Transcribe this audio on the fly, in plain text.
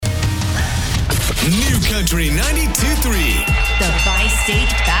New Country 92.3. The Bi-State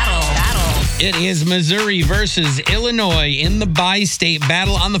Battle. It is Missouri versus Illinois in the Bi-State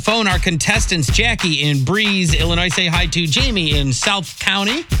Battle. On the phone, our contestants, Jackie in Breeze, Illinois. Say hi to Jamie in South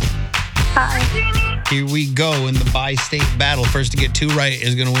County. Hi. Here we go in the Bi-State Battle. First to get two right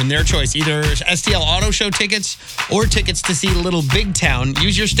is going to win their choice. Either STL Auto Show tickets or tickets to see Little Big Town.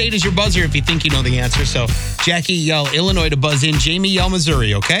 Use your state as your buzzer if you think you know the answer. So, Jackie, yell Illinois to buzz in. Jamie, yell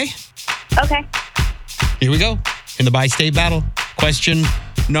Missouri, okay? Okay. Here we go in the Bi-State Battle. Question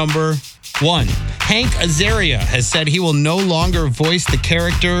number 1. Hank Azaria has said he will no longer voice the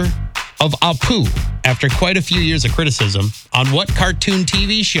character of Apu after quite a few years of criticism. On what cartoon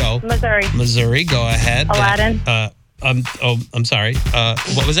TV show? Missouri. Missouri, go ahead. Aladdin. I'm sorry.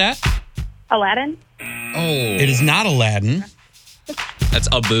 What was that? Aladdin. Oh. It is not Aladdin. That's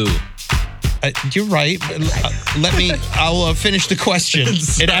Abu. You're right. I'll finish the question.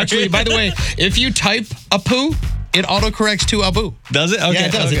 It actually, by the way, if you type Apu, it autocorrects to Abu. Does it? Okay. Yeah,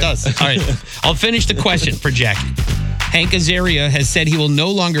 it does. Okay. It does. All right. I'll finish the question for Jackie. Hank Azaria has said he will no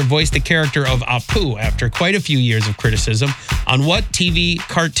longer voice the character of Apu after quite a few years of criticism. On what TV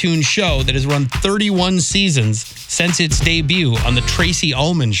cartoon show that has run 31 seasons since its debut on the Tracy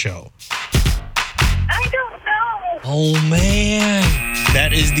Ullman Show? I don't know. Oh, man.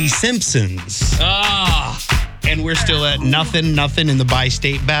 That is The Simpsons. And we're still at nothing in the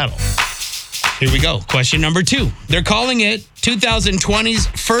Bi-State Battle. Here we go. Question number 2. They're calling it 2020's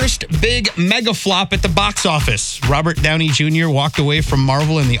first big mega flop at the box office. Robert Downey Jr. walked away from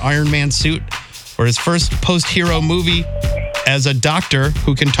Marvel in the Iron Man suit for his first post-hero movie as a doctor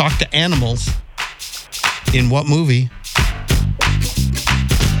who can talk to animals. In what movie?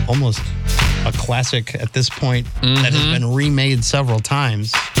 Almost a classic at this point that has been remade several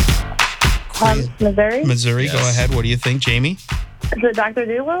times. Missouri. Missouri, Yes. Go ahead. What do you think, Jamie? Is it Dr.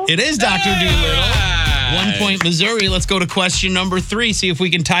 Dolittle? It is Dr. Dolittle. 1 point, Missouri. Let's go to question number 3. See if we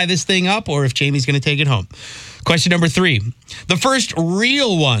can tie this thing up or if Jamie's going to take it home. Question number 3. The first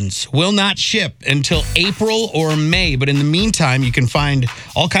real ones will not ship until April or May. But in the meantime, you can find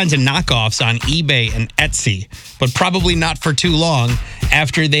all kinds of knockoffs on eBay and Etsy. But probably not for too long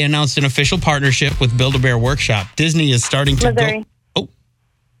after they announced an official partnership with Build-A-Bear Workshop. Disney is starting to Missouri. go... Oh,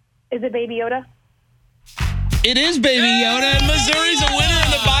 Is it Baby Yoda? it is Baby Yoda, and Missouri's a winner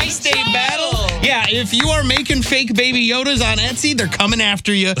in the Bi-State Battle. Yeah, if you are making fake Baby Yodas on Etsy, they're coming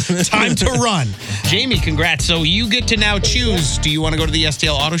after you. Time to run. Jamie, congrats. So you get to now choose, do you want to go to the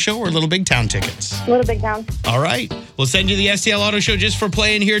STL Auto Show or Little Big Town tickets? Little Big Town. All right. We'll send you the STL Auto Show just for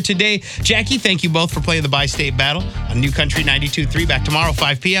playing here today. Jackie, thank you both for playing the Bi-State Battle on New Country 92.3. Back tomorrow,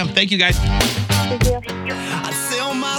 5 p.m. Thank you, guys. Thank you. I